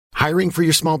Hiring for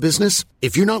your small business?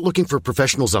 If you're not looking for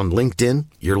professionals on LinkedIn,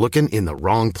 you're looking in the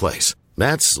wrong place.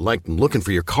 That's like looking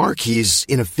for your car keys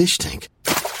in a fish tank.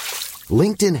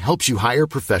 LinkedIn helps you hire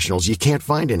professionals you can't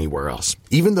find anywhere else,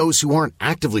 even those who aren't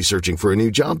actively searching for a new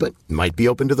job but might be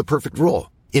open to the perfect role.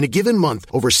 In a given month,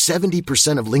 over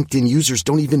 70% of LinkedIn users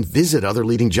don't even visit other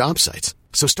leading job sites.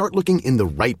 So start looking in the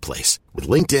right place. With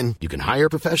LinkedIn, you can hire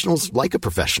professionals like a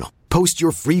professional. Post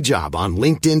your free job on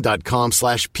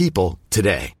linkedin.com/people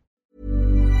today.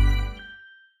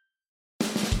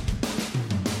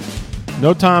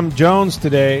 No Tom Jones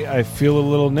today. I feel a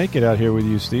little naked out here with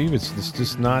you, Steve. It's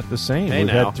just not the same. Hey,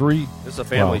 We've now. had three. This is a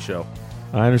family show.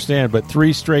 I understand, but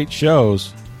 3 straight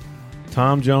shows.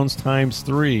 Tom Jones times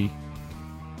 3.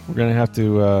 We're going to have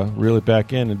to reel it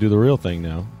back in and do the real thing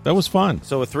now. That was fun.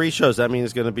 So with 3 shows, that means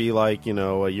it's going to be like,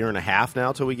 a year and a half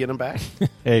now till we get him back?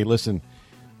 Hey, listen,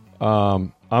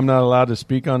 I'm not allowed to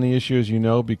speak on the issue, as you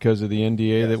know, because of the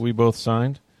NDA that we both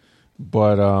signed.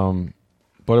 But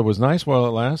it was nice while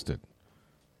it lasted.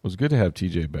 It was good to have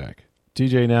TJ back.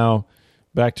 TJ now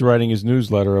back to writing his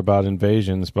newsletter about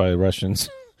invasions by Russians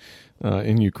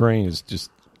in Ukraine is just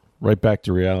right back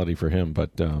to reality for him.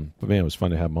 But man, it was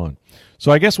fun to have him on.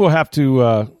 So I guess we'll have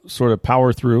to sort of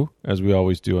power through, as we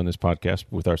always do on this podcast,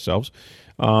 with ourselves.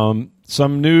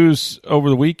 Some news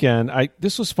over the weekend.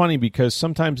 This was funny because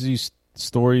sometimes these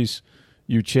stories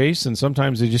you chase and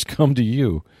sometimes they just come to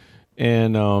you.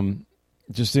 And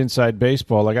just inside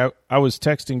baseball, like I was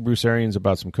texting Bruce Arians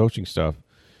about some coaching stuff,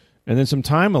 and then some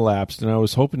time elapsed, and I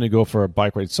was hoping to go for a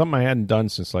bike ride, something I hadn't done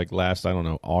since like last,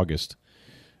 August.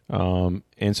 And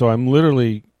so I'm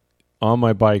literally on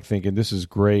my bike thinking, this is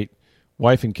great.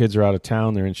 Wife and kids are out of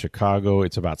town. They're in Chicago.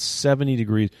 It's about 70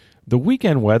 degrees. The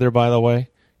weekend weather, by the way,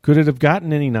 could it have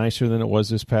gotten any nicer than it was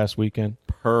this past weekend?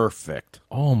 Perfect.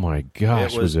 Oh, my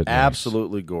gosh. Was it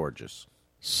absolutely nice. Gorgeous.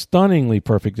 Stunningly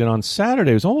perfect. And on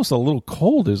Saturday, it was almost a little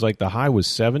cold. It was like the high was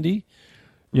 70,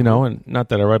 and not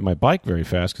that I ride my bike very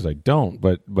fast because I don't,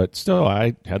 but still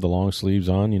I had the long sleeves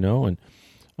on, and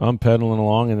I'm pedaling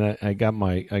along, and I got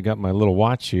my little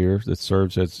watch here that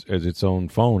serves as its own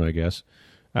phone, I guess,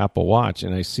 Apple Watch,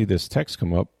 and I see this text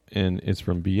come up, and it's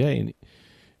from BA, and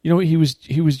he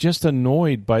was just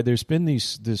annoyed by there's been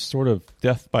this sort of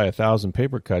death by 1,000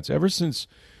 paper cuts ever since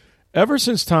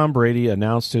Tom Brady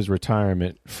announced his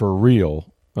retirement for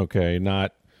real. Okay,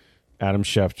 not Adam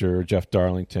Schefter or Jeff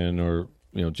Darlington or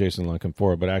Jason La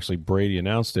Canfora, but actually Brady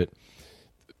announced it.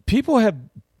 People have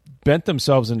bent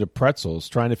themselves into pretzels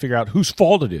trying to figure out whose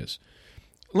fault it is.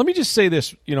 Let me just say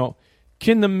this,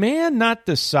 can the man not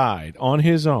decide on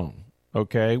his own,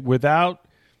 okay, without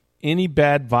any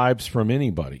bad vibes from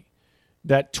anybody,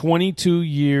 that 22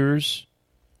 years,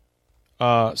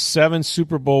 7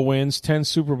 Super Bowl wins, 10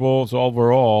 Super Bowls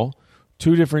overall,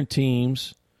 2 different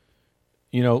teams,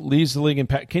 leads the league in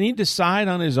can he decide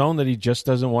on his own that he just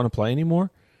doesn't want to play anymore?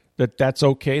 That's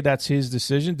okay, that's his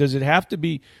decision? Does it have to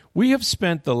be? We have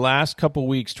spent the last couple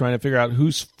weeks trying to figure out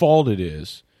whose fault it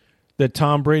is that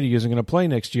Tom Brady isn't going to play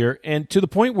next year, and to the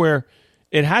point where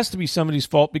it has to be somebody's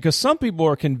fault because some people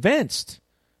are convinced,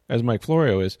 as Mike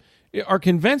Florio is, are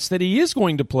convinced that he is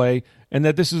going to play and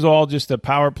that this is all just a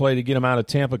power play to get him out of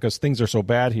Tampa because things are so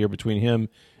bad here between him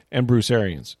and Bruce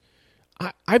Arians.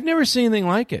 I've never seen anything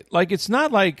like it. Like, it's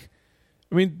not like,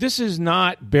 this is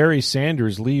not Barry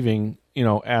Sanders leaving,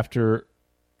 after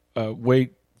way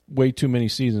too many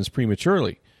seasons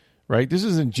prematurely, right? This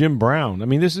isn't Jim Brown.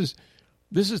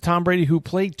 This is Tom Brady, who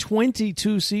played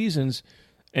 22 seasons,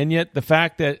 and yet the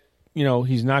fact that,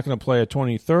 he's not going to play a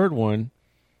 23rd one,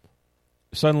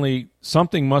 suddenly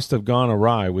something must have gone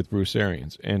awry with Bruce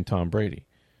Arians and Tom Brady.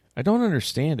 I don't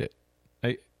understand it.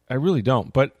 I really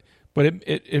don't. But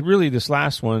it really, this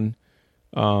last one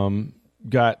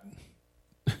got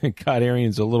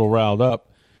Arians a little riled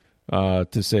up,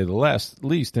 to say the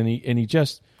least. And he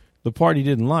just, the part he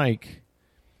didn't like,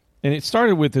 and it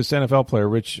started with this NFL player,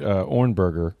 Rich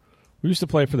Ornberger, who used to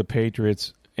play for the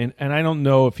Patriots. And I don't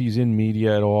know if he's in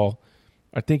media at all.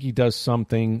 I think he does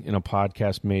something in a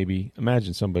podcast, maybe.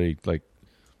 Imagine somebody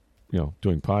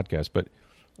doing podcasts,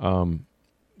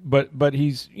 but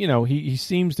he's he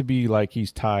seems to be like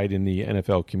he's tied in the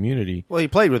NFL community. Well, he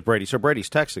played with Brady, so Brady's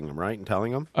texting him, right, and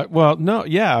telling him. Well, no,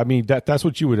 yeah, that's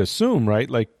what you would assume, right?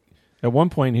 Like at one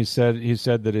point he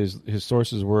said that his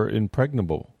sources were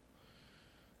impregnable.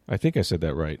 I think I said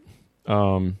that right,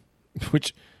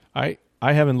 which I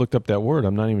haven't looked up that word.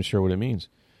 I'm not even sure what it means.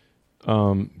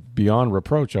 Beyond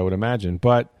reproach, I would imagine.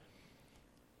 But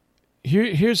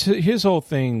here's his whole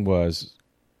thing was,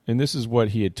 and this is what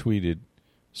he had tweeted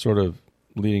sort of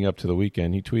leading up to the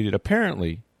weekend. He tweeted,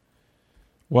 apparently,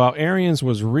 While Arians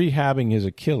was rehabbing his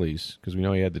Achilles, because we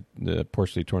know he had the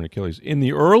partially torn Achilles, in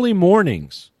the early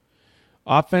mornings,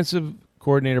 offensive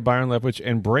coordinator Byron Leftwich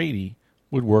and Brady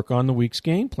would work on the week's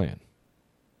game plan.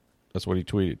 That's what he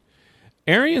tweeted.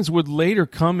 Arians would later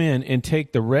come in and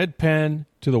take the red pen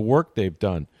to the work they've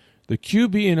done. The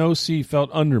QB and OC felt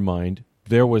undermined.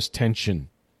 There was tension.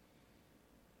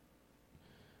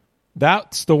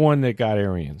 That's the one that got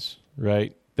Arians,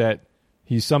 right? That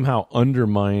he somehow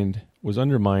was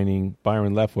undermining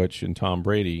Byron Leftwich and Tom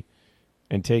Brady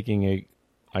and taking a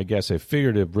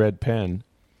figurative red pen.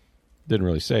 Didn't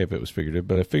really say if it was figurative,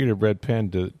 but a figurative red pen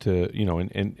to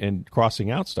and crossing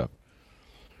out stuff.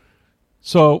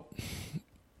 So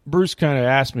Bruce kind of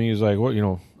asked me, he was like,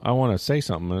 well, I want to say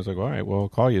something. And I was like, all right, well, I'll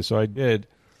call you. So I did.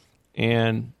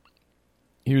 And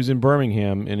he was in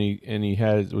Birmingham, and he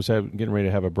was getting ready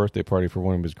to have a birthday party for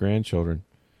one of his grandchildren.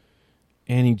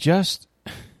 And he just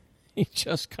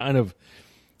kind of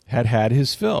had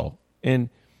his fill. And,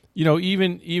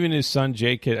 even his son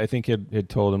Jake had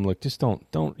told him, look, just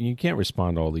don't, you can't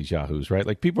respond to all these yahoos, right?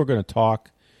 Like, people are going to talk.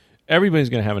 Everybody's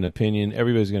going to have an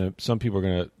opinion. Some people are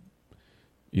going to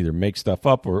either make stuff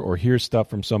up or hear stuff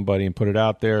from somebody and put it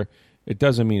out there. It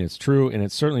doesn't mean it's true, and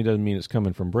it certainly doesn't mean it's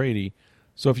coming from Brady.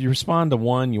 So if you respond to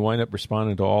one, you wind up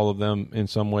responding to all of them in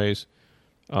some ways.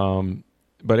 But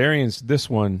Arians, this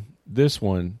one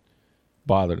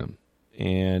bothered him.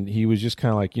 And he was just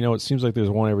kind of like, it seems like there's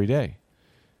one every day.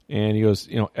 And he goes,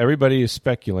 everybody is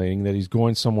speculating that he's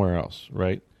going somewhere else,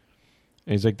 right?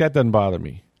 And he's like, that doesn't bother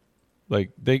me.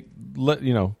 Like, they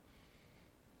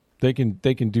can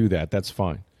do that. That's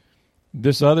fine.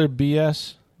 This other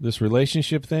BS, this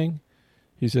relationship thing,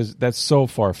 he says that's so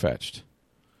far-fetched.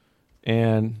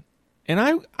 And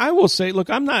I will say, look,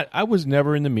 I was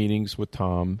never in the meetings with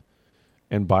Tom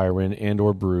and Byron and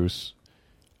or Bruce.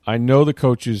 I know the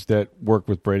coaches that work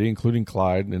with Brady, including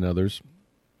Clyde and others.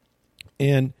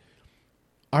 And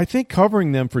I think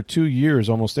covering them for 2 years,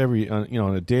 almost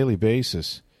on a daily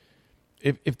basis,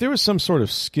 if there was some sort of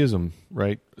schism,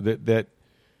 right, that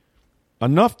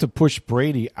enough to push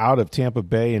Brady out of Tampa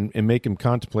Bay and make him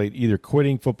contemplate either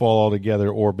quitting football altogether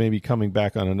or maybe coming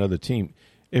back on another team.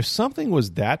 If something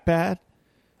was that bad,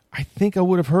 I think I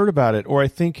would have heard about it, or I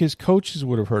think his coaches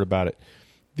would have heard about it.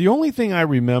 The only thing I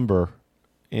remember,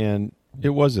 and it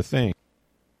was a thing,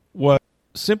 was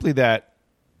simply that,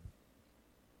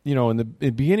 in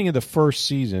the beginning of the first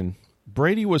season,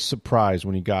 Brady was surprised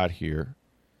when he got here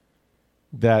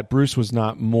that Bruce was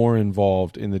not more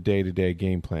involved in the day-to-day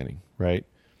game planning, right?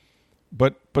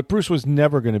 But Bruce was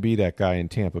never going to be that guy in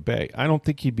Tampa Bay. I don't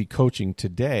think he'd be coaching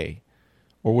today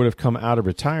or would have come out of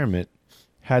retirement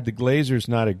had the Glazers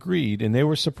not agreed, and they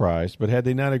were surprised, but had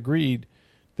they not agreed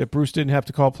that Bruce didn't have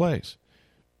to call plays.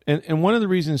 And one of the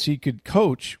reasons he could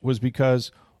coach was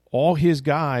because all his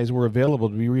guys were available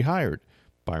to be rehired.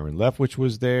 Byron Leftwich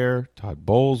was there. Todd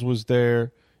Bowles was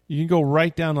there. You can go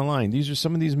right down the line.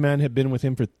 Some of these men have been with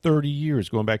him for 30 years,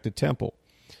 going back to Temple.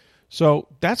 So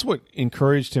that's what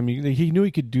encouraged him. He knew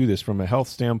he could do this from a health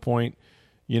standpoint,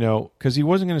 because he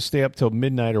wasn't going to stay up till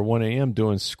midnight or 1 a.m.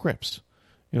 doing scripts.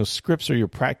 Scripts are your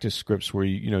practice scripts where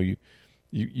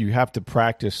you have to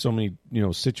practice so many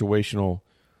situational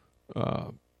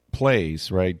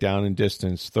plays, right? Down and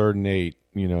distance, 3rd and 8,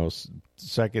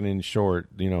 2nd and short,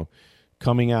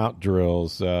 coming out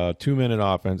drills, 2-minute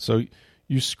offense. So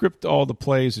you script all the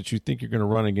plays that you think you're going to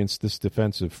run against this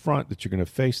defensive front that you're going to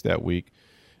face that week.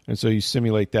 And so you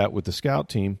simulate that with the scout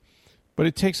team. But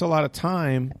it takes a lot of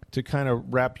time to kind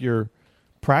of wrap your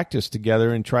practice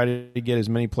together and try to get as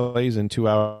many plays in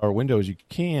 2-hour window as you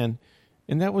can.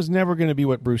 And that was never going to be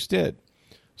what Bruce did.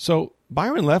 So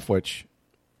Byron Leftwich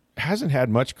hasn't had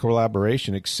much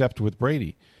collaboration except with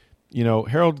Brady.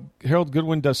 Harold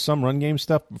Goodwin does some run game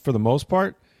stuff, but for the most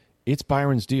part, it's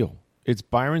Byron's deal. It's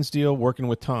Byron's deal working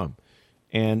with Tom.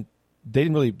 And they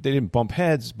didn't bump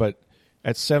heads, but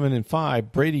at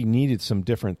 7-5, Brady needed some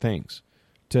different things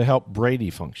to help Brady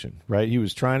function, right? He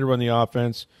was trying to run the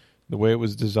offense the way it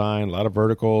was designed, a lot of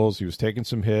verticals. He was taking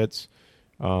some hits,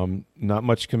 not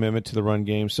much commitment to the run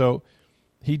game. So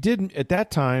he did, at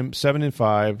that time,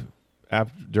 7-5,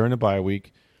 during the bye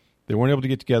week. They weren't able to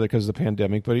get together because of the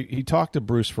pandemic, but he talked to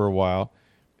Bruce for a while.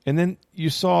 And then you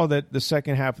saw that the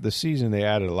second half of the season, they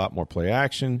added a lot more play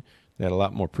action. They had a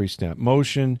lot more pre-snap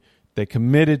motion. They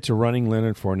committed to running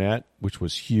Leonard Fournette, which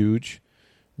was huge.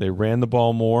 They ran the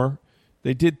ball more.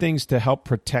 They did things to help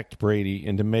protect Brady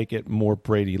and to make it more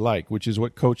Brady-like, which is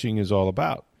what coaching is all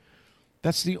about.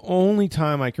 That's the only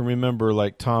time I can remember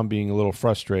like Tom being a little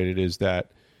frustrated, is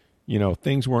that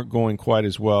things weren't going quite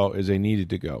as well as they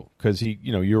needed to go, because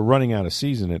you're running out of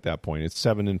season at that point. It's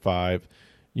 7-5.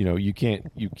 You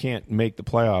can't make the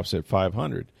playoffs at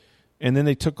 500. And then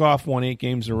they took off, won 8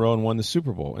 games in a row, and won the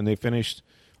Super Bowl. And they finished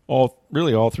all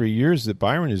 3 years that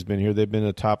Byron has been here, they've been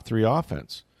a top 3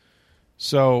 offense.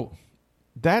 So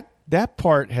that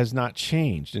part has not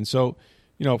changed. And so,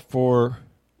 for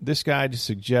this guy to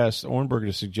suggest, Ornberger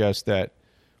to suggest that,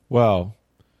 well,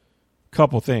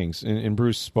 couple things, and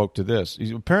Bruce spoke to this.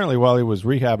 Apparently, while he was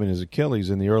rehabbing his Achilles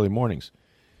in the early mornings,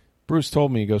 Bruce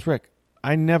told me, he goes, Rick,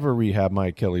 I never rehab my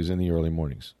Achilles in the early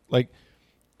mornings.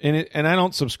 And I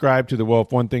don't subscribe to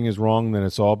if one thing is wrong, then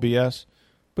it's all BS.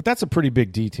 But that's a pretty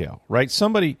big detail, right?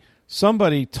 Somebody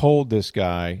told this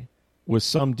guy with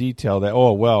some detail that,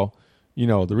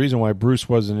 the reason why Bruce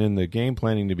wasn't in the game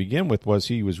planning to begin with was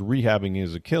he was rehabbing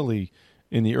his Achilles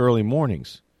in the early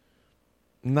mornings.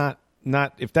 Not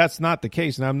if that's not the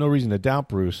case, and I have no reason to doubt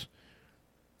Bruce,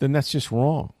 then that's just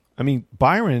wrong. I mean,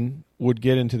 Byron would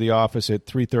get into the office at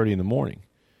 3:30 in the morning.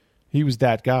 He was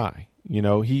that guy. He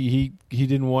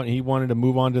wanted to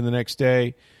move on to the next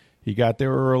day. He got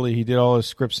there early. He did all his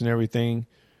scripts and everything.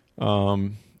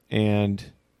 Bruce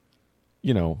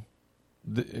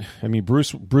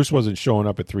wasn't showing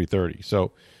up at 3:30.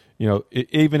 So,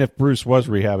 even if Bruce was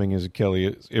rehabbing his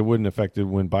Achilles, it wouldn't affect it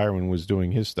when Byron was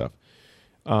doing his stuff.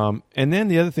 And then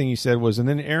the other thing he said was, and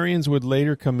then Arians would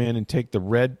later come in and take the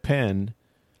red pen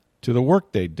to the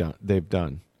work they've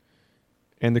done.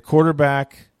 And the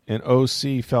quarterback and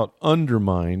OC felt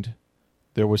undermined.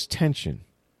 There was tension.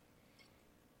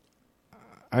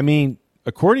 I mean,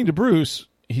 according to Bruce,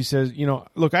 he says,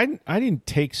 look, I didn't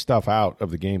take stuff out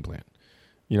of the game plan.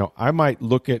 I might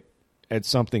look at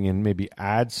something and maybe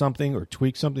add something or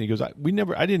tweak something. He goes, I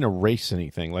didn't erase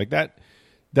anything like that.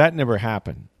 That never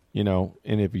happened. And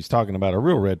if he's talking about a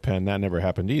real red pen, that never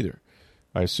happened either.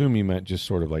 I assume he meant just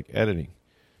sort of like editing.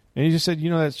 And he just said,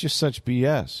 that's just such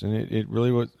BS. And it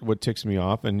really what ticks me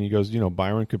off. And he goes,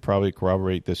 Byron could probably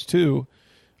corroborate this too.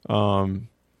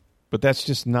 But that's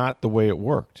just not the way it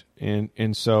worked.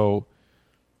 And so,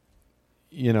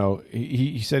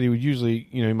 he said he would usually,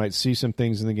 he might see some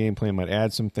things in the game plan, might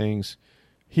add some things.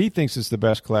 He thinks it's the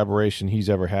best collaboration he's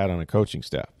ever had on a coaching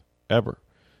staff, ever,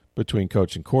 between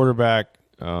coach and quarterback,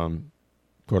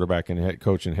 quarterback and head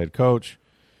coach,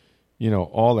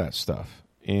 all that stuff.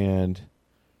 And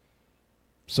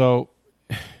so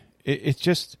it's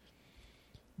just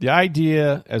the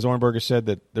idea, as Ornberger said,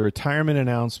 that the retirement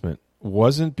announcement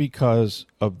wasn't because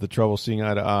of the trouble seeing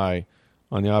eye to eye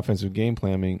on the offensive game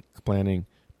planning,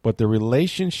 but the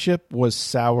relationship was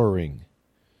souring.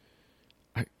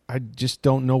 I just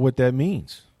don't know what that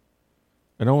means.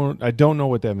 I don't know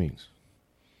what that means.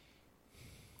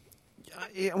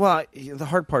 Well, the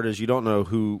hard part is you don't know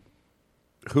who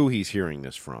he's hearing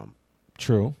this from.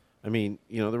 True. I mean,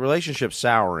 the relationship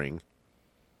souring.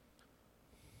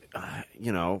 I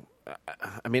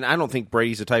don't think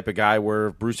Brady's the type of guy where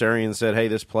if Bruce Arians said, "Hey,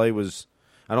 this play was,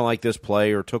 I don't like this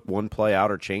play," or took one play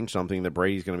out or changed something, that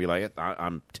Brady's going to be like,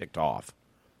 "I'm ticked off."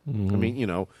 Mm-hmm. I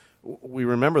mean, we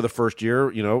remember the first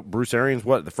year. Bruce Arians,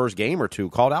 the first game or two,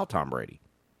 called out Tom Brady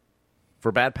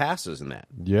for bad passes and that.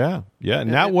 Yeah,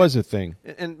 and that was a thing.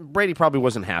 And Brady probably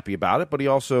wasn't happy about it, but he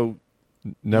also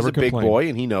never he's a big boy,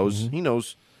 and he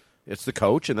knows it's the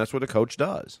coach, and that's what a coach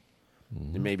does.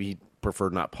 Mm-hmm. And maybe he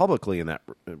preferred not publicly in that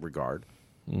regard,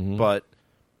 but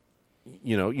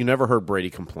you never heard Brady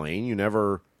complain. You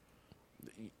never,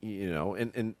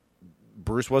 and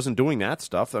Bruce wasn't doing that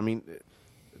stuff. I mean,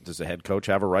 does the head coach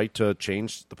have a right to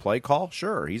change the play call?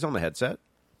 Sure, he's on the headset.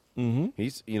 Mm-hmm.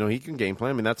 He's, he can game plan.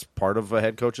 I mean, that's part of a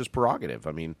head coach's prerogative.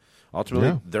 I mean,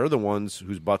 ultimately, they're the ones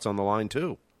whose butt's on the line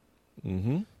too.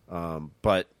 Mm-hmm.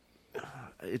 But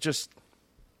it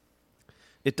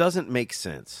doesn't make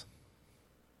sense.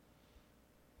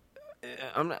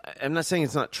 I'm not saying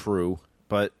it's not true,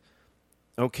 but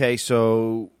okay,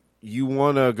 so you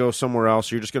want to go somewhere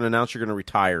else. You're just going to announce you're going to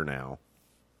retire now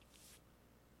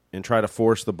and try to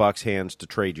force the Bucs' hands to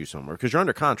trade you somewhere because you're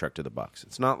under contract to the Bucs.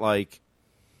 It's not like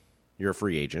you're a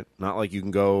free agent. Not like you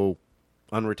can go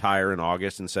unretire in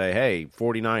August and say, "Hey,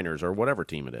 49ers or whatever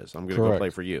team it is, I'm going to go play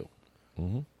for you."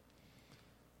 Mm-hmm.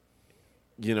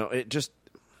 It just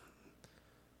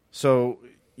so.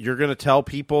 You're going to tell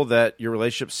people that your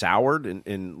relationship soured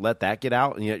and let that get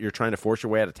out, and yet you're trying to force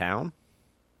your way out of town?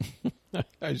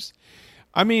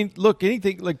 Look,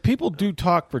 anything like people do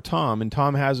talk for Tom, and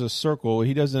Tom has a circle.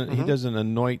 He doesn't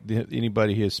anoint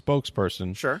anybody his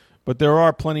spokesperson. Sure. But there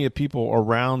are plenty of people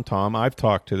around Tom, I've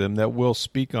talked to them, that will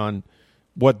speak on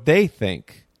what they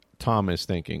think Tom is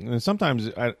thinking. And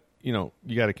sometimes, you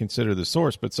got to consider the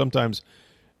source, but sometimes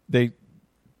they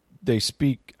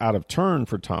speak out of turn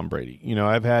for Tom Brady.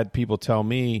 I've had people tell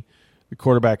me the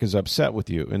quarterback is upset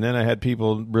with you. And then I had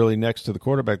people really next to the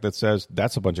quarterback that says,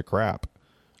 that's a bunch of crap.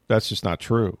 That's just not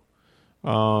true.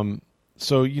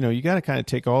 So, you got to kind of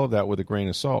take all of that with a grain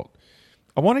of salt.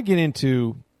 I want to get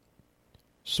into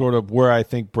sort of where I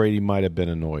think Brady might have been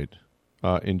annoyed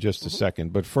in just a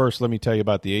second. But first, let me tell you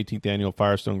about the 18th Annual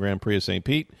Firestone Grand Prix of St.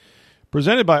 Pete.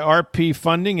 Presented by RP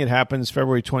Funding. It happens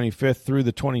February 25th through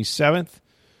the 27th.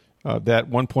 That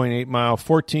 1.8-mile,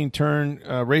 14-turn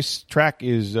racetrack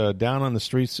is down on the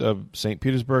streets of St.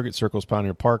 Petersburg. It circles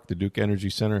Pioneer Park, the Duke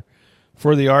Energy Center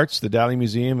for the Arts, the Dali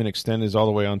Museum, and extends all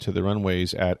the way onto the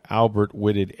runways at Albert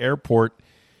Whitted Airport.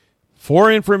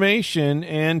 For information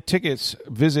and tickets,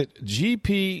 visit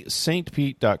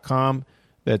gpstpete.com.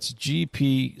 That's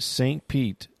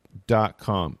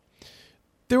gpstpete.com.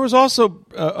 There was also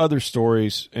other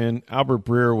stories, and Albert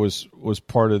Breer was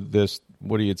part of this.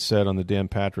 What he had said on the Dan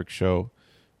Patrick Show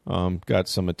got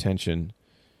some attention.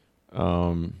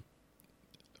 But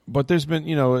there's been,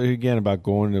 again, about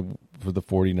going for the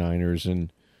 49ers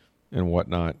and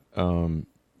whatnot.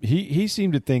 He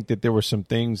seemed to think that there were some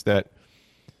things that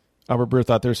Albert Breer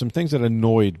thought there were some things that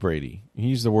annoyed Brady. He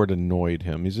used the word annoyed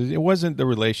him. He says it wasn't the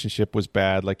relationship was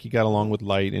bad. Like he got along with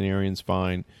Light and Arians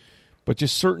fine. But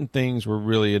just certain things were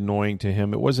really annoying to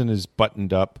him. It wasn't as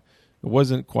buttoned up. It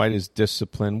wasn't quite as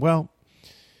disciplined. Well,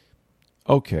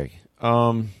 okay.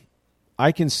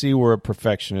 I can see where a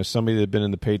perfectionist, somebody that had been in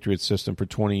the Patriot system for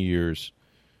 20 years,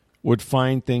 would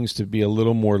find things to be a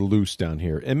little more loose down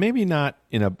here. And maybe not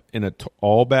in a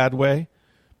all bad way,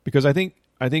 because I think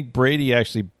Brady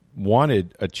actually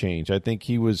wanted a change. I think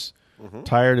he was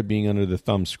tired of being under the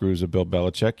thumb screws of Bill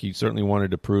Belichick. He certainly wanted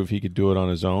to prove he could do it on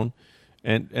his own.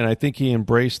 And I think he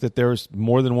embraced that there's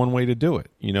more than one way to do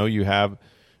it. You have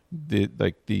the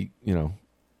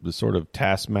sort of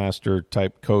taskmaster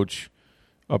type coach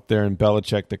up there in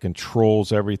Belichick that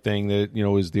controls everything, that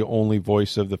is the only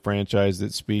voice of the franchise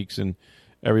that speaks, and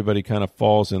everybody kind of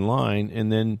falls in line.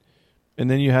 And then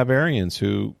you have Arians,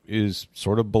 who is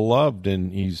sort of beloved,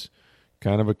 and he's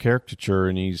kind of a caricature,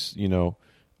 and he's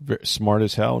smart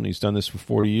as hell, and he's done this for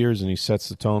 40 years, and he sets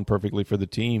the tone perfectly for the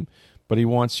team. But he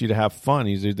wants you to have fun.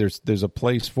 There's a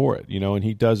place for it, and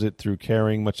he does it through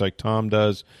caring, much like Tom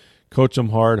does. Coach him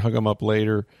hard, hug him up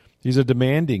later. He's a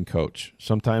demanding coach,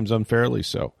 sometimes unfairly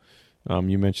so.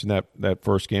 You mentioned that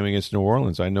first game against New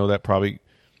Orleans. I know that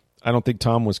I don't think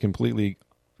Tom was completely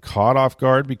caught off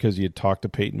guard because he had talked to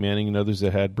Peyton Manning and others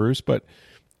that had Bruce, but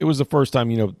it was the first time,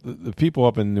 the people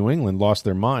up in New England lost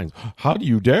their minds. How do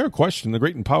you dare question the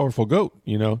great and powerful GOAT?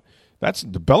 That's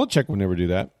the Belichick would never do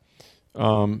that.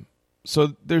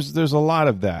 So there's a lot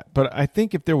of that. But I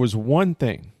think if there was one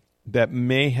thing that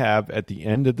may have at the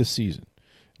end of the season,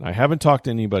 and I haven't talked to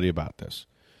anybody about this,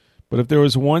 but if there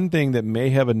was one thing that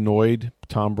may have annoyed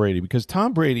Tom Brady, because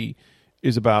Tom Brady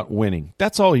is about winning.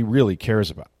 That's all he really cares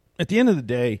about. At the end of the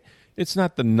day, it's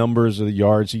not the numbers or the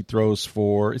yards he throws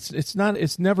for.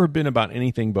 It's never been about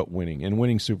anything but winning and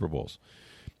winning Super Bowls.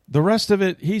 The rest of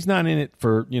it, he's not in it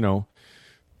for,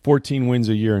 14 wins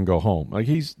a year and go home.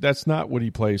 That's not what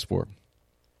he plays for.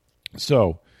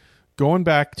 So, going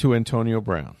back to Antonio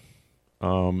Brown,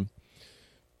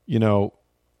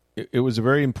 it was a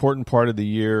very important part of the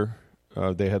year.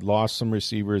 They had lost some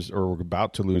receivers, or were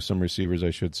about to lose some receivers, I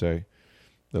should say.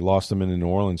 They lost them in the New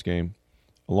Orleans game,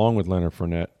 along with Leonard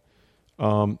Fournette.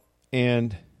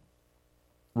 And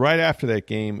right after that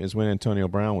game is when Antonio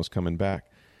Brown was coming back.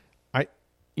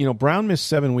 Brown missed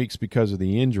 7 weeks because of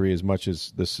the injury as much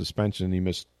as the suspension. He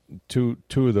missed two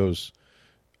of those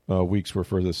weeks were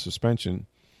for the suspension.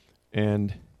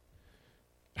 And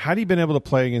had he been able to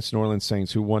play against New Orleans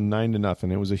Saints, who won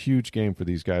 9-0, it was a huge game for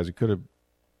these guys. It could have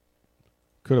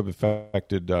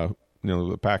affected the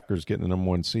Packers getting the number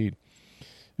 1 seed.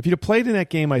 If he'd have played in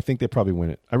that game, I think they probably win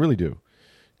it. I really do,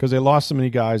 because they lost so many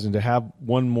guys, and to have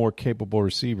one more capable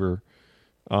receiver.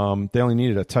 They only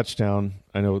needed a touchdown.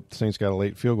 I know the Saints got a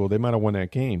late field goal. They might have won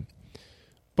that game.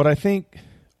 But I think,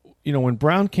 when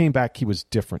Brown came back, he was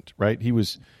different, right? He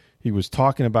was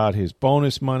talking about his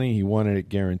bonus money. He wanted it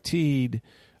guaranteed.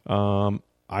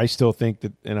 I still think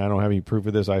that, and I don't have any proof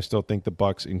of this, I still think the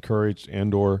Bucs encouraged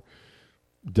and/or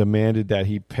demanded that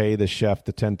he pay the chef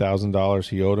the $10,000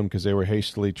 he owed him, because they were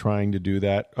hastily trying to do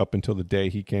that up until the day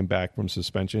he came back from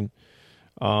suspension.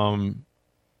 There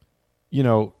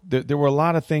were a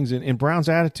lot of things, and Brown's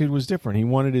attitude was different. He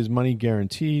wanted his money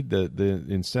guaranteed, the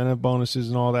incentive bonuses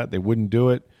and all that. They wouldn't do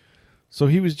it. So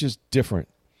he was just different.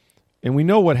 And we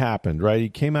know what happened, right? He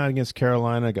came out against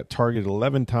Carolina, got targeted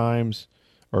 11 times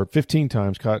or 15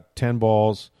 times, caught 10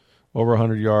 balls, over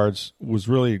 100 yards, was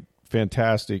really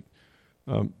fantastic.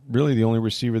 Really the only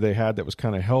receiver they had that was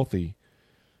kind of healthy.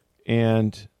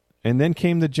 And And then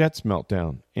came the Jets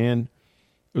meltdown. And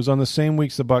it was on the same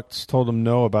weeks the Bucs told him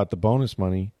no about the bonus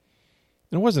money.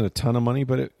 And it wasn't a ton of money,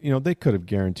 but they could have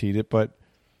guaranteed it. But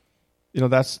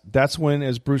that's when,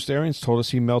 as Bruce Arians told us,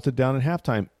 he melted down at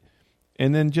halftime.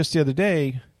 And then just the other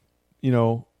day,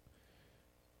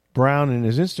 Brown in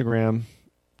his Instagram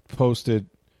posted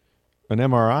an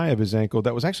MRI of his ankle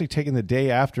that was actually taken the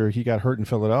day after he got hurt in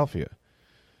Philadelphia.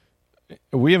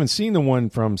 We haven't seen the one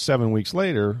from 7 weeks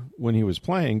later when he was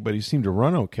playing, but he seemed to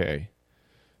run okay.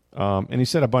 And he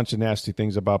said a bunch of nasty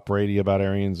things about Brady, about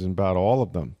Arians, and about all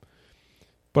of them.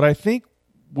 But I think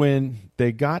when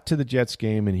they got to the Jets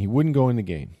game and he wouldn't go in the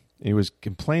game, he was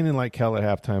complaining like hell at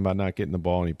halftime about not getting the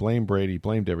ball, and he blamed Brady,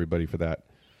 blamed everybody for that.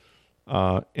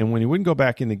 And when he wouldn't go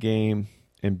back in the game,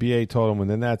 and B.A. told him, well,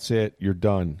 then that's it, you're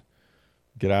done.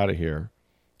 Get out of here.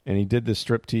 And he did the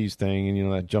striptease thing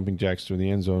and, that jumping jacks through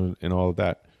the end zone and all of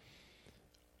that.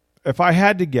 If I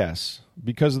had to guess,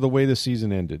 because of the way the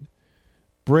season ended,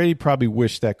 Brady probably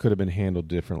wished that could have been handled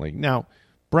differently. Now,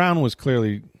 Brown was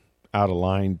clearly out of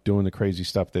line doing the crazy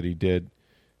stuff that he did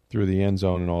through the end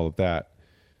zone and all of that.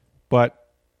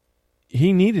 But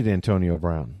he needed Antonio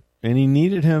Brown, and he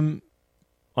needed him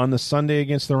on the Sunday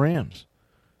against the Rams.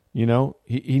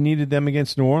 He needed them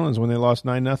against New Orleans when they lost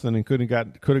 9-0 and could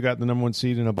have got the number 1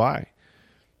 seed in a bye.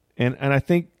 And I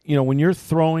think, when you're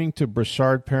throwing to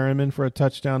Brashard Perriman for a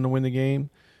touchdown to win the game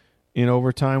in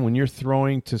overtime, when you're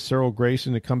throwing to Cyril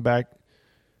Grayson to come back,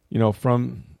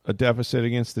 from a deficit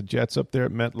against the Jets up there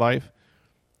at MetLife,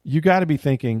 you got to be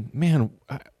thinking, man,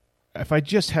 if I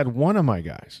just had one of my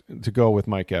guys to go with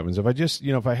Mike Evans, if I just,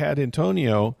 if I had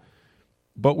Antonio,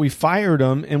 but we fired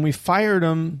him, and we fired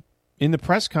him in the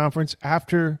press conference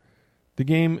after the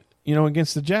game,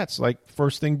 against the Jets. Like,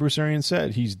 first thing Bruce Arians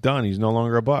said, he's done. He's no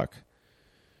longer a Buck.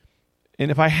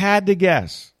 And if I had to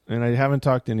guess, and I haven't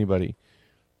talked to anybody,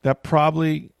 that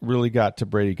really got to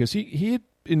Brady because he had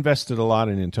invested a lot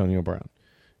in Antonio Brown.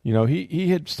 He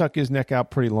had stuck his neck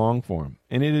out pretty long for him,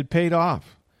 and it had paid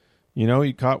off.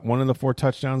 He caught one of the 4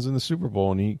 touchdowns in the Super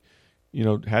Bowl, and he,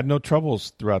 had no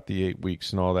troubles throughout the 8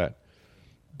 weeks and all that.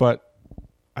 But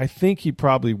I think he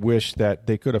probably wished that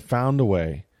they could have found a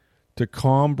way to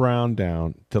calm Brown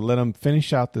down, to let him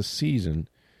finish out the season,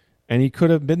 and he could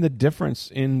have been the difference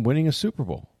in winning a Super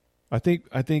Bowl. I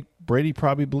think Brady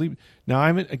probably believed. Now,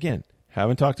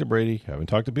 haven't talked to Brady, haven't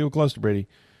talked to people close to Brady,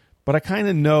 but I kind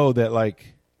of know that,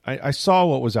 like, I saw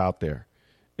what was out there.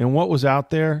 And what was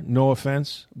out there, no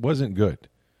offense, wasn't good.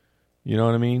 You know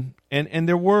what I mean? And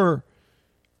there were,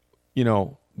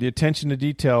 the attention to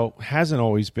detail hasn't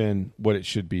always been what it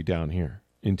should be down here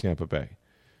in Tampa Bay.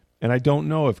 And I don't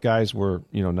know if guys were,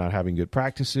 not having good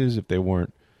practices, if they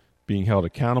weren't being held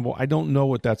accountable. I don't know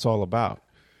what that's all about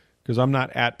because I'm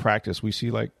not at practice. We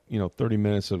see 30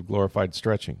 minutes of glorified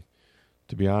stretching,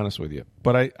 to be honest with you.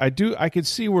 But I could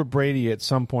see where Brady at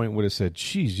some point would have said,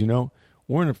 geez,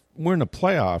 we're in the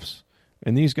playoffs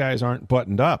and these guys aren't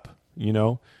buttoned up.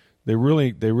 They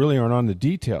really aren't on the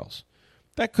details.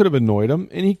 That could have annoyed him,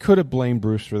 and he could have blamed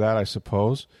Bruce for that, I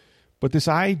suppose. But this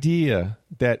idea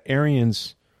that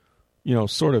Arians,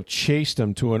 sort of chased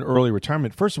him to an early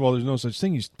retirement, first of all, there's no such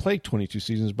thing. He's played 22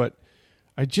 seasons, but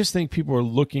I just think people are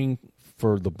looking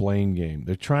for the blame game.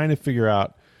 They're trying to figure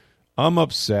out, I'm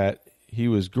upset. He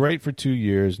was great for 2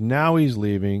 years. Now he's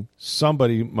leaving.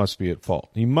 Somebody must be at fault.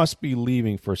 He must be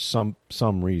leaving for some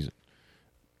reason.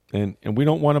 And we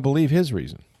don't want to believe his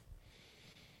reason.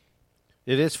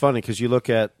 It is funny because you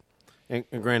look at, and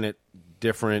granted,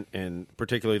 different and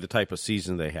particularly the type of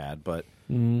season they had, but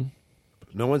no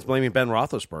one's blaming Ben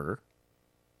Roethlisberger.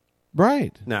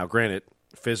 Right. Now, granted,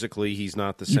 physically he's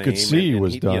not the same. You could see he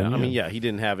was done. He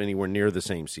didn't have anywhere near the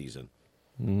same season.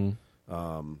 And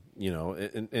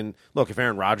look, if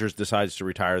Aaron Rodgers decides to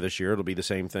retire this year, it'll be the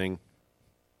same thing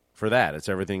for that. It's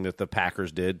everything that the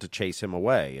Packers did to chase him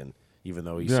away, and even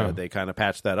though he said they kind of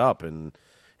patched that up and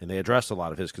they addressed a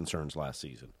lot of his concerns last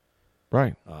season.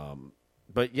 Right.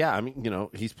 But, yeah,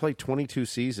 he's played 22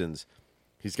 seasons.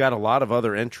 He's got a lot of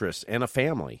other interests and a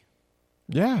family.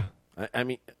 Yeah.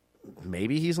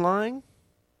 Maybe he's lying.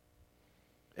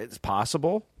 It's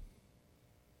possible.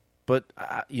 But,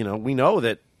 we know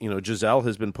that, Giselle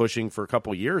has been pushing for a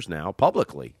couple years now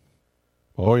publicly.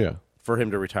 Oh, yeah. For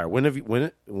him to retire.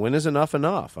 When is enough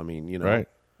enough? Right.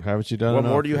 Haven't you done what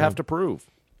enough? more do you have to prove?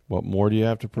 What more do you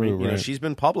have to prove? Right? She's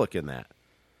been public in that.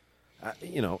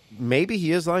 Maybe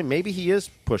he is lying. Maybe he is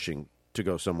pushing to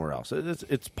go somewhere else.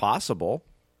 It's possible.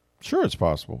 Sure, it's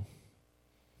possible.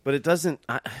 But it doesn't.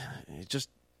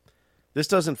 This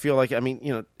doesn't feel like.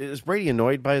 Is Brady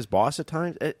annoyed by his boss at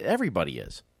times? Everybody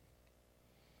is.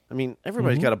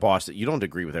 Everybody's got a boss that you don't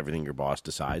agree with everything your boss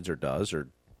decides or does or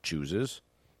chooses.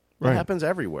 Right. It happens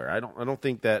everywhere. I don't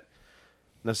think that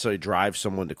necessarily drives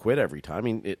someone to quit every time. I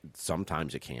mean,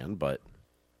 sometimes it can, but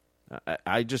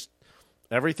I just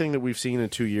everything that we've seen in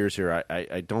 2 years here,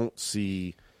 I don't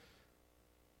see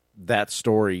that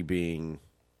story being.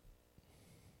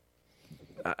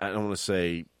 I don't want to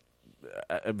say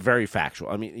very factual.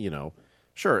 I mean,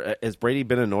 sure, has Brady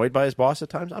been annoyed by his boss at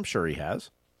times? I'm sure he has.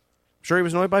 I'm sure he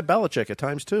was annoyed by Belichick at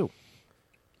times too.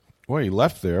 Well, he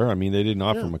left there. I mean, they didn't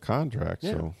offer him a contract.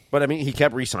 Yeah. So, but I mean, he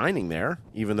kept re-signing there,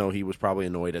 even though he was probably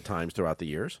annoyed at times throughout the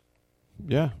years.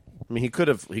 yeah. I mean, he could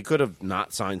have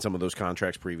not signed some of those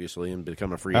contracts previously and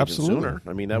become a free agent sooner.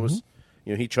 I mean, that was,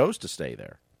 he chose to stay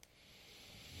there.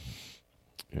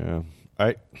 Yeah.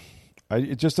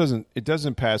 It just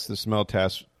doesn't pass the smell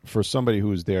test for somebody who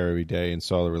was there every day and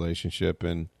saw the relationship,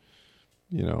 and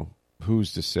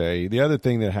who's to say. The other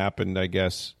thing that happened, I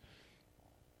guess,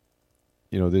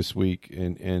 this week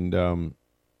and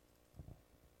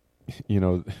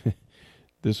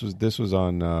this was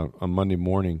on Monday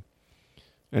morning.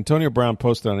 Antonio Brown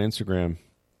posted on Instagram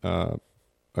a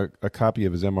copy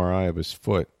of his MRI of his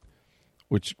foot,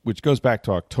 which goes back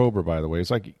to October, by the way.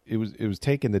 It's like it was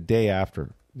taken the day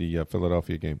after the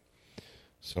Philadelphia game,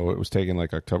 so it was taken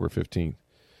like October 15th.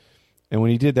 And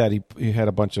when he did that, he had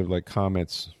a bunch of like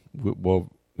comments,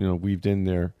 weaved in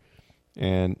there,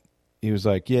 and he was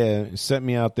like, "Yeah, it sent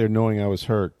me out there knowing I was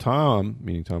hurt. Tom,"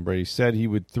 meaning Tom Brady, said he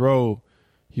would throw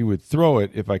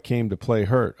it if I came to play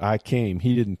hurt. I came.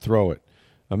 He didn't throw it.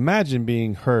 Imagine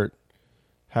being hurt,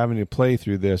 having to play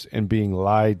through this, and being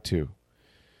lied to.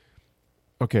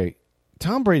 Okay,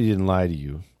 Tom Brady didn't lie to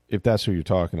you, if that's who you're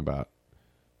talking about,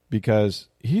 because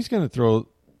he's going to throw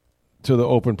to the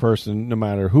open person no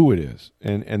matter who it is,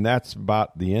 and that's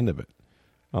about the end of it.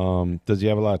 Does he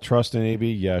have a lot of trust in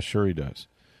AB? Yeah, sure he does.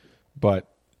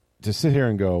 But to sit here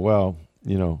and go, well,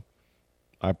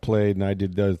 I played and I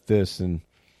did this, and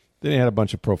then he had a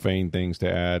bunch of profane things to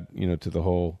add, to the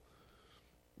whole,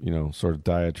 sort of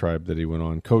diatribe that he went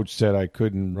on. Coach said I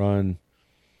couldn't run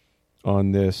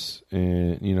on this,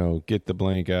 and, get the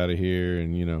blank out of here,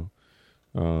 and,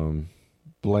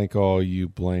 blank all you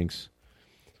blanks.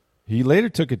 He later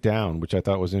took it down, which I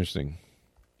thought was interesting.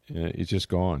 It's just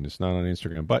gone. It's not on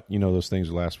Instagram. But, those things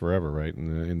last forever, right?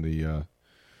 They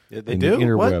do? The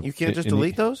interweb. What? You can't just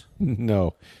delete those?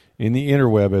 No. In the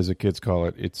interweb, as the kids call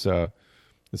it, it's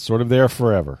sort of there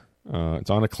forever. It's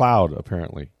on a cloud,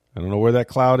 apparently. I don't know where that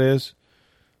cloud is,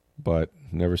 but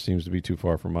never seems to be too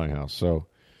far from my house. So,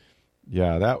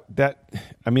 yeah,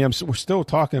 we're still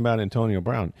talking about Antonio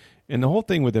Brown. And the whole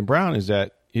thing with Brown is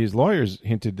that his lawyers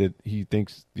hinted that he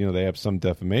thinks, they have some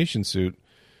defamation suit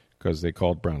because they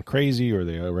called Brown crazy or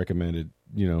they recommended,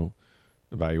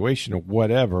 evaluation or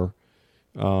whatever.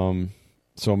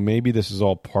 So maybe this is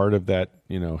all part of that,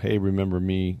 hey, remember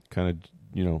me kind of,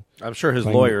 I'm sure his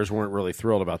lawyers weren't really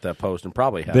thrilled about that post and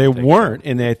probably had They weren't,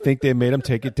 and I think they made him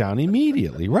take it down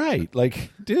immediately. Right.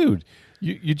 Like, dude,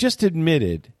 you just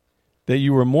admitted that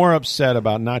you were more upset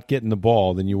about not getting the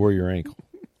ball than you were your ankle.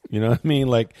 You know what I mean?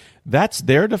 Like, that's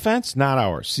their defense, not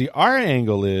ours. See, our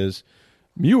angle is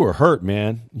you were hurt,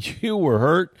 man. You were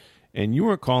hurt, and you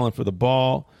weren't calling for the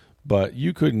ball, but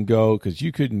you couldn't go because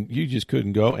you just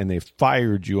couldn't go, and they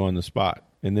fired you on the spot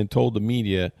and then told the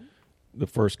media the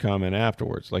first comment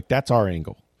afterwards. Like, that's our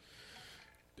angle.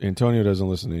 Antonio doesn't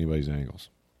listen to anybody's angles.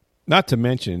 Not to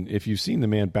mention, if you've seen the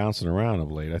man bouncing around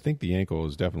of late, I think the ankle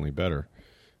is definitely better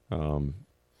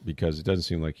because it doesn't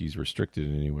seem like he's restricted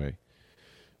in any way.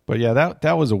 But, yeah,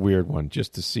 that was a weird one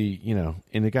just to see,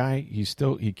 and the guy, he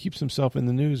keeps himself in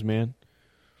the news, man.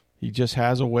 He just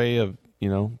has a way of,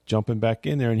 jumping back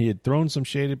in there, and he had thrown some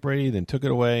shade at Brady, then took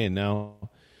it away, and now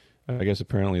I guess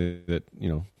apparently that,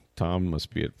 Tom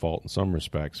must be at fault in some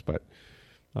respects, but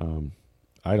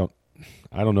I don't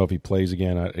know if he plays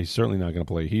again. He's certainly not going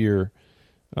to play here.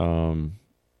 But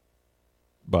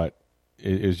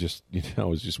it was just, it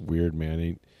was just weird,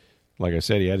 man. Like I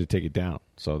said, he had to take it down.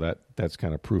 So that's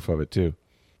kind of proof of it too.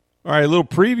 All right, a little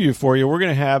preview for you. We're going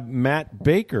to have Matt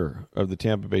Baker of the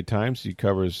Tampa Bay Times. He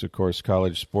covers, of course,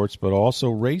 college sports, but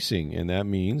also racing, and that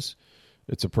means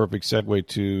it's a perfect segue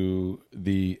to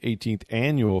the 18th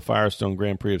annual Firestone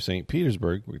Grand Prix of St.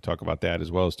 Petersburg. We can talk about that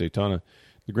as well as Daytona.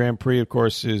 The Grand Prix, of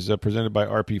course, is presented by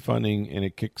RP Funding, and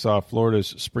it kicks off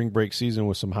Florida's spring break season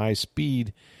with some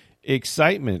high-speed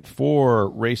excitement. For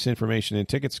race information and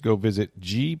tickets, go visit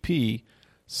gpstpete.com,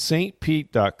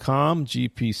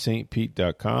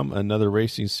 gpstpete.com. Another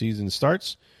racing season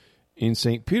starts in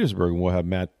St. Petersburg, and we'll have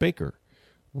Matt Baker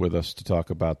with us to talk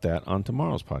about that on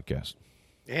tomorrow's podcast.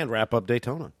 And wrap up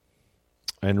Daytona.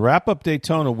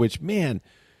 Which, man,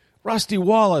 Rusty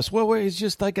Wallace, well, it's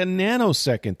just like a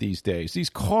nanosecond these days.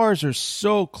 These cars are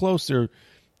so close. They're,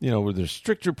 with their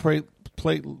stricter plate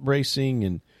racing,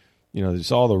 and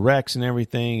there's all the wrecks and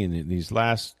everything. And these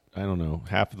last, I don't know,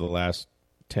 half of the last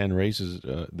 10 races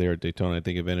there at Daytona, I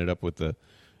think have ended up with the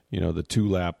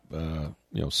 2-lap,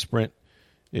 sprint,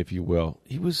 if you will.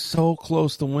 He was so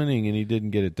close to winning, and he didn't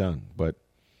get it done. But,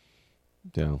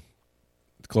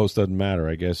 close doesn't matter,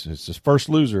 I guess. It's just first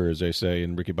loser, as they say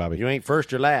in Ricky Bobby. You ain't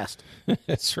first, you're last.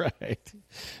 That's right.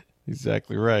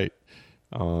 Exactly right.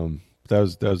 That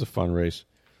was a fun race.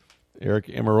 Eric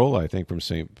Amarola, I think, from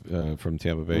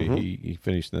Tampa Bay, he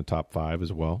finished in the top 5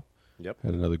 as well. Yep.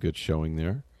 Had another good showing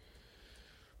there.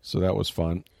 So that was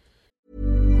fun.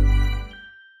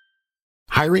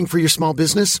 Hiring for your small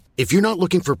business? If you're not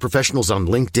looking for professionals on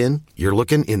LinkedIn, you're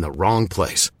looking in the wrong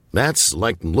place. That's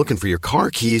like looking for your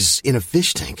car keys in a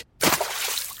fish tank.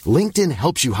 LinkedIn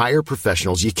helps you hire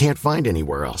professionals you can't find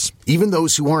anywhere else, even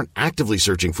those who aren't actively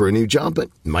searching for a new job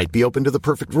but might be open to the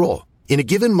perfect role. In a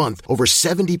given month, over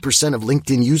 70% of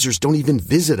LinkedIn users don't even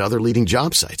visit other leading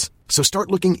job sites. So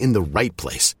start looking in the right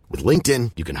place. With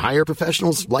LinkedIn, you can hire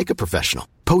professionals like a professional.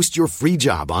 Post your free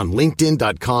job on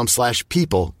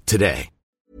linkedin.com/people today.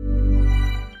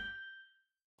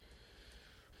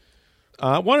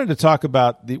 I wanted to talk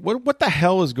about what the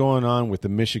hell is going on with the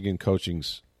Michigan coaching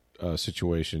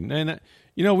situation. And,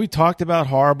 we talked about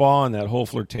Harbaugh and that whole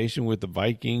flirtation with the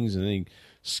Vikings, and then he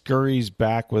scurries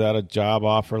back without a job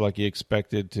offer like he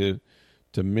expected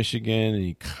to Michigan, and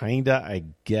he kind of, I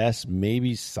guess,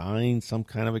 maybe signed some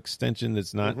kind of extension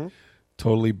that's not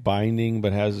totally binding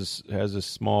but has a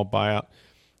small buyout.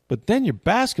 But then your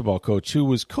basketball coach, who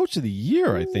was coach of the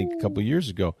year, I think, a couple of years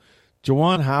ago,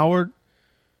 Juwan Howard,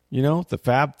 the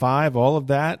Fab Five, all of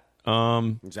that.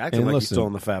 Exactly like he's still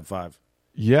in the Fab Five.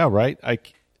 Yeah, right.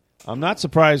 I'm not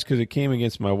surprised because it came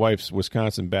against my wife's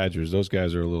Wisconsin Badgers. Those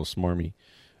guys are a little smarmy.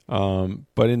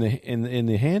 But in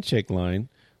the handshake line,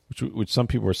 which some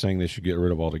people are saying they should get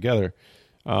rid of altogether,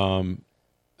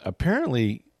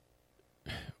 apparently,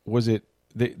 was it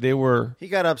they were? He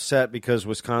got upset because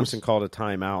Wisconsin called a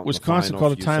timeout. Wisconsin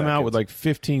called a timeout with like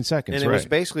 15 seconds, and it was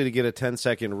basically to get a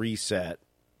 10-second reset.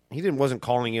 He wasn't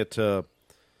calling it to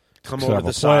come over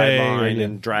the sideline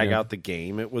and drag out the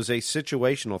game. It was a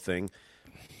situational thing.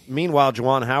 Meanwhile,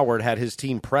 Juwan Howard had his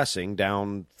team pressing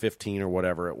down 15 or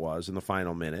whatever it was in the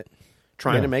final minute,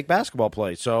 trying to make basketball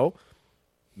plays. So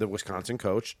the Wisconsin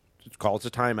coach calls a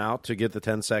timeout to get the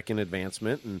 10-second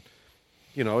advancement, and,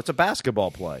 it's a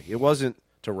basketball play. It wasn't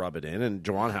to rub it in, and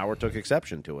Juwan Howard took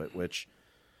exception to it, which,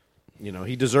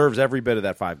 he deserves every bit of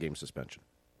that 5-game suspension.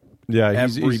 Yeah,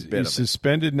 he's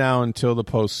suspended now until the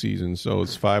postseason, so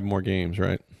it's 5 more games,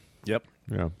 right? Yep.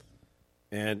 Yeah.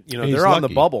 And they're on the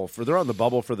bubble for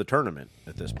the tournament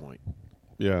at this point.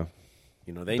 Yeah.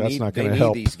 They need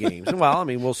these games. Well,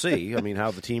 we'll see.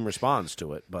 How the team responds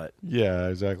to it, but yeah,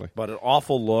 exactly. But an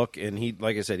awful look, and he,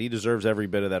 like I said, he deserves every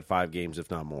bit of that 5 games,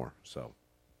 if not more. So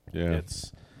yeah,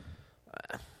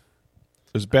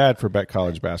 it's bad for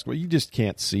college basketball. You just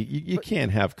can't see. You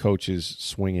can't have coaches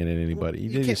swinging at anybody.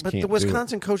 But the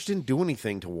Wisconsin coach didn't do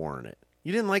anything to warrant it.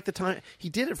 You didn't like the time. He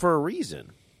did it for a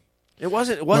reason. It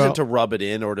wasn't to rub it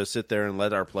in or to sit there and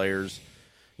let our players,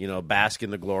 bask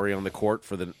in the glory on the court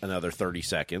for another 30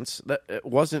 seconds. It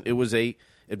wasn't. It was a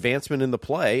advancement in the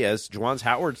play, as Juwan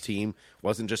Howard's team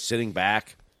wasn't just sitting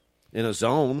back in a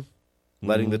zone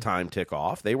letting the time tick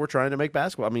off. They were trying to make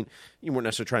basketball. You weren't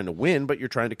necessarily trying to win, but you're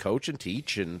trying to coach and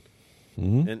teach, and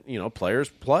players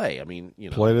play.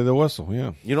 Play to the whistle.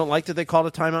 Yeah. You don't like that they called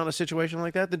a timeout in a situation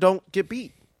like that? Then don't get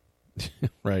beat.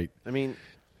 Right.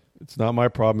 It's not my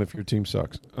problem if your team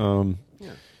sucks. Yeah.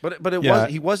 But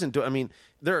he wasn't doing.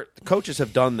 Coaches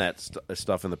have done that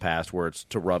stuff in the past where it's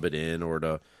to rub it in or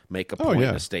to make a point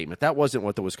in a statement. That wasn't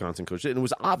what the Wisconsin coach did, and it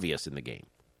was obvious in the game.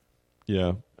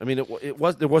 Yeah. There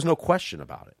was no question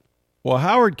about it. Well,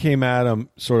 Howard came at him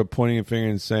sort of pointing a finger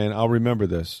and saying, I'll remember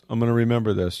this. I'm going to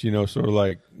remember this, sort of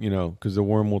like, because the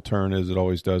worm will turn as it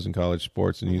always does in college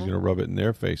sports, and he's going to rub it in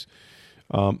their face.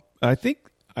 I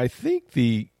think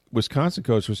the Wisconsin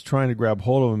coach was trying to grab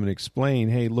hold of him and explain,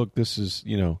 hey, look, this is,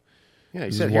 Yeah,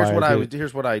 he said, here's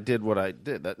what I did.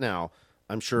 That now,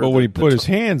 I'm sure. But when he put his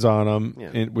hands on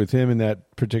him, with him in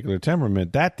that particular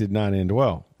temperament, that did not end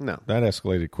well. No. That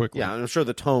escalated quickly. Yeah, I'm sure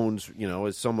the tones,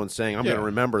 as someone saying, I'm going to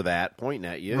remember that, pointing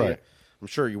at you. Right. I'm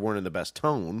sure you weren't in the best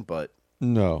tone, but.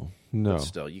 No. But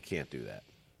still, you can't do that.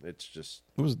 It's just.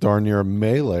 It was darn near a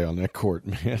melee on that court,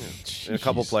 man. Yeah. And a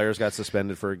couple players got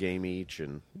suspended for a game each,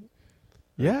 and.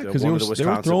 Yeah, because one of the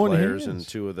Wisconsin throwing players hands. and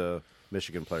two of the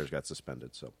Michigan players got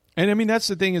suspended. So, and I mean, that's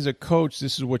the thing as a coach,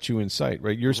 this is what you incite,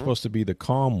 right? You're supposed to be the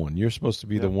calm one. You're supposed to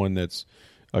be the one that's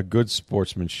a good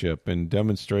sportsmanship and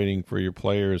demonstrating for your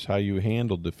players how you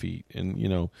handle defeat. And,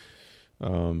 you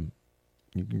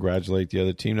congratulate the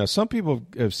other team. Now, some people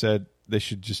have said they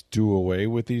should just do away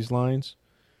with these lines.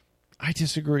 I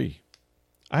disagree.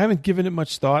 I haven't given it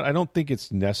much thought. I don't think it's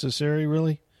necessary,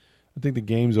 really. I think the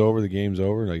game's over.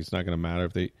 Like, it's not going to matter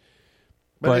if they.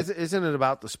 But isn't it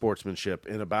about the sportsmanship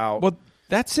and about? Well,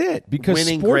 that's it. Because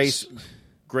winning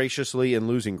graciously and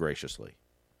losing graciously.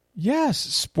 Yes,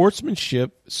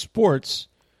 sportsmanship. Sports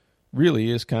really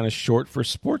is kind of short for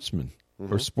sportsman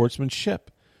or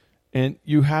sportsmanship, and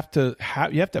you have to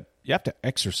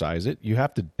exercise it. You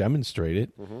have to demonstrate it.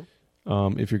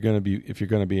 If you're going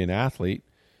to be an athlete.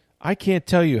 I can't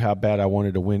tell you how bad I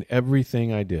wanted to win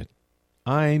everything I did.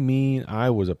 I mean, I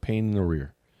was a pain in the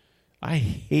rear. I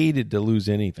hated to lose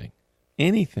anything.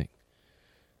 Kind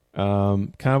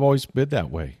of always been that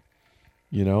way,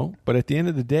 But at the end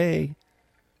of the day,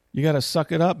 you got to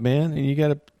suck it up, man, and you got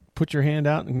to put your hand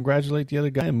out and congratulate the other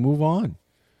guy and move on.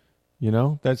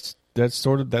 That's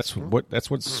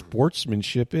what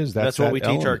sportsmanship is. That's what we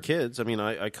teach our kids. I mean,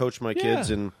 I coach my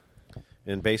kids in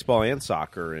baseball and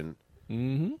soccer, and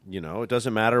it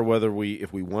doesn't matter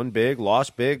if we won big,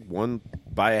 lost big, won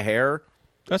by a hair.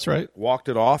 That's right. Walked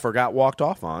it off or got walked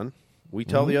off on. We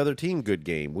tell the other team good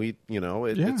game.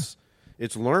 It's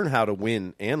learn how to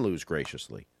win and lose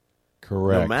graciously.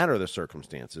 Correct. No matter the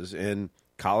circumstances. And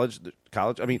college.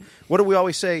 I mean, what do we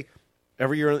always say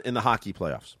every year in the hockey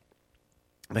playoffs?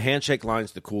 The handshake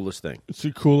line's the coolest thing. It's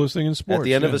the coolest thing in sports. At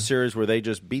the end of a series where they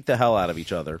just beat the hell out of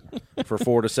each other for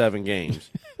 4 to 7 games,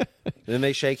 then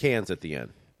they shake hands at the end.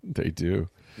 They do.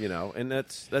 And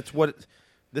that's what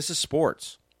this is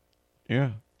sports.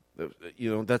 Yeah. It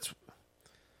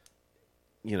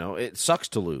sucks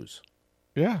to lose.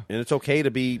 Yeah. And it's okay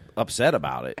to be upset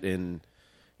about it and,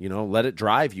 let it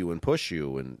drive you and push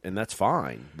you, and that's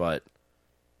fine. But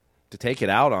to take it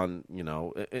out on,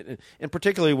 and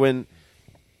particularly when,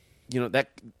 that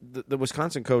the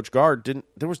Wisconsin coach Gard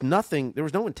there was no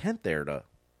intent there to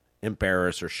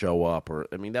embarrass or show up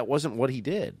that wasn't what he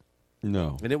did.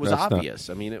 No. And it was obvious.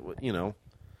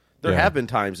 There have been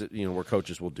times that, where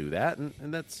coaches will do that,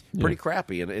 and that's pretty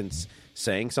crappy. And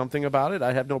saying something about it,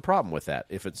 I have no problem with that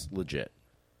if it's legit.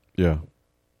 Yeah.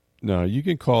 No, you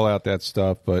can call out that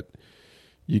stuff, but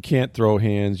you can't throw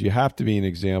hands. You have to be an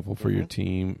example for your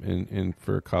team and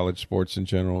for college sports in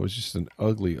general. It was just an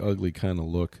ugly, ugly kind of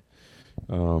look,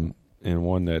 and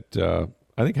one that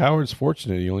I think Howard's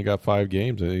fortunate. He only got 5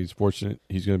 games. I think he's fortunate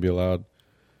he's going to be allowed,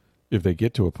 if they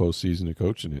get to a postseason, to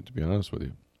coach in it, to be honest with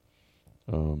you.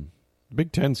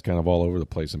 Big Ten's kind of all over the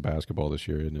place in basketball this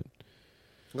year, isn't it?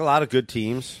 A lot of good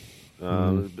teams.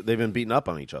 They've been beating up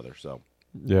on each other. So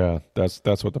yeah,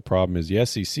 that's what the problem is. The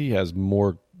SEC has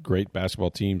more great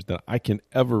basketball teams than I can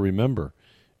ever remember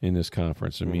in this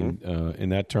conference. I mean, in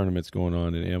that tournament's going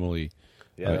on in Emily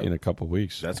in a couple of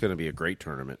weeks. That's going to be a great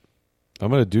tournament. I'm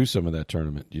going to do some of that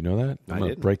tournament. Do you know that? I'm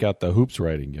going to break out the hoops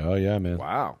writing. Oh yeah, man.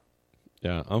 Wow.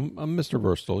 Yeah, I'm Mr.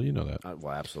 Versatile. You know that.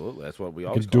 Well, absolutely. That's what we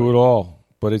always do it all.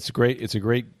 But it's great. It's a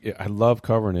great. I love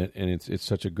covering it, and it's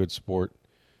such a good sport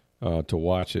to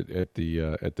watch it at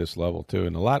this level too.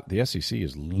 And the SEC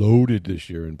is loaded this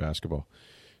year in basketball.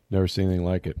 Never seen anything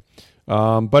like it.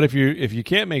 But if you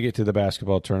can't make it to the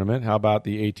basketball tournament, how about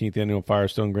the 18th annual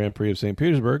Firestone Grand Prix of St.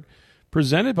 Petersburg,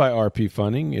 presented by RP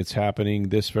Funding? It's happening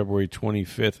this February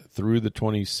 25th through the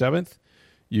 27th.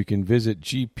 You can visit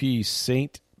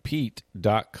gpstpete.com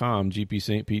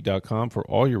for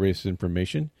all your race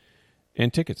information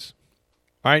and tickets.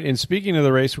 All right, and speaking of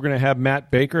the race, we're going to have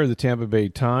Matt Baker of the Tampa Bay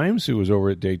Times, who was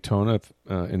over at Daytona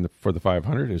for the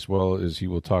 500, as well as he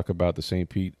will talk about the St.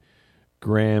 Pete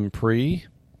Grand Prix.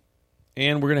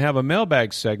 And we're going to have a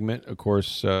mailbag segment, of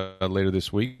course, later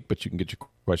this week, but you can get your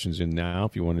questions in now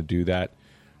if you want to do that.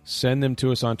 Send them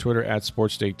to us on Twitter at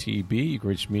SportsDayTB. You can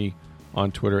reach me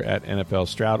on Twitter at NFL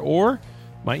Stroud, or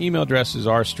my email address is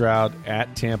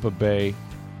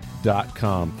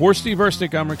rstroud@tampabay.com. For Steve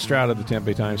Versnick, I'm Rick Stroud of the Tampa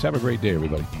Bay Times. Have a great day,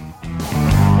 everybody.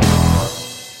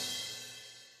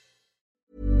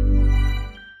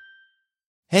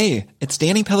 Hey, it's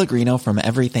Danny Pellegrino from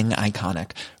Everything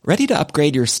Iconic. Ready to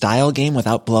upgrade your style game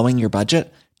without blowing your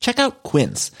budget? Check out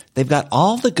Quince. They've got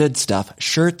all the good stuff,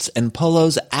 shirts and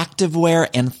polos, activewear,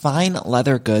 and fine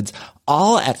leather goods,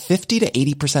 all at 50 to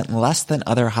 80% less than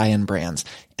other high-end brands.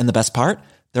 And the best part?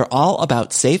 They're all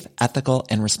about safe, ethical,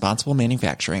 and responsible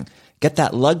manufacturing. Get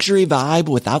that luxury vibe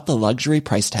without the luxury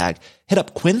price tag. Hit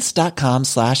up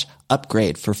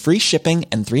quince.com/upgrade for free shipping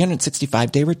and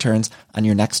 365-day returns on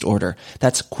your next order.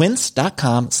 That's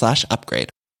quince.com/upgrade.